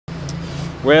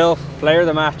Will, player of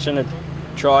the match and a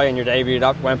try in your debut,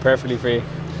 that went perfectly for you.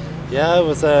 Yeah, it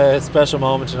was a special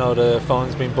moment. You know, the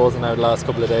phone's been buzzing out the last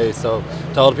couple of days, so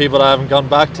to all the people that I haven't gone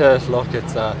back to, look,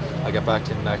 it's I'll get back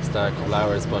to you in the next couple of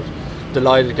hours, but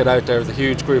delighted to get out there. It was a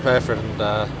huge group effort, and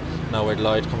we're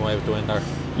delighted to come away with the win there.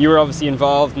 You were obviously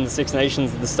involved in the Six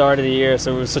Nations at the start of the year,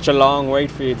 so it was such a long wait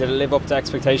for you. Did it live up to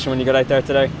expectation when you got out there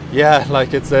today? Yeah,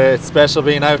 like it's special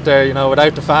being out there. You know,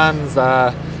 without the fans,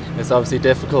 it's obviously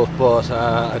difficult, but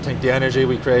I think the energy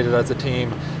we created as a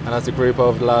team and as a group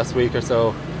over the last week or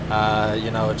so,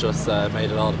 it just made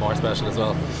it all the more special as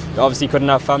well. You obviously couldn't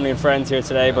have family and friends here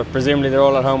today, but presumably they're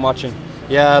all at home watching.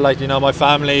 Yeah, like, you know, my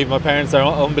family, my parents are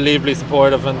unbelievably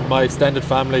supportive, and my extended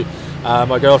family.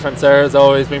 My girlfriend Sarah has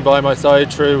always been by my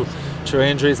side through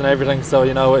injuries and everything, so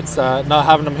you know, it's not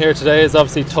having them here today is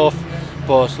obviously tough,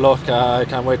 but look, I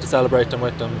can't wait to celebrate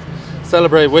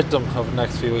with them over the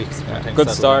next few weeks. Yeah, good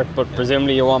start, but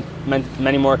presumably you want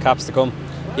many more caps to come.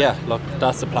 Yeah, look,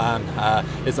 that's the plan.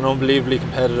 It's an unbelievably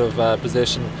competitive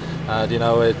position. You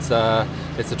know, it's a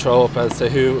throw-up as to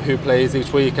who plays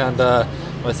each week, and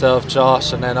myself,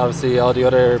 Josh, and then obviously all the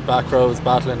other back rows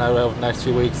battling out over the next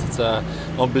few weeks. It's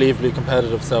unbelievably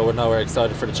competitive, so we're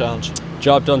excited for the challenge.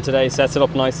 Job done today, sets it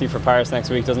up nicely for Paris next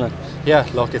week, doesn't it? Yeah,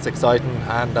 look, it's exciting,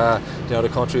 and you know, the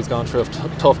country's gone through a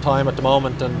tough time at the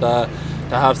moment, and to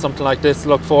have something like this to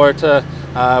look forward to,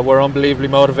 we're unbelievably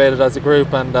motivated as a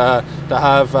group, and to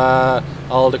have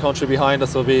all the country behind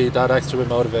us will be that extra bit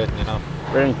motivating, you know.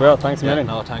 Brilliant, well, thanks a million.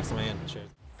 No, thanks a million.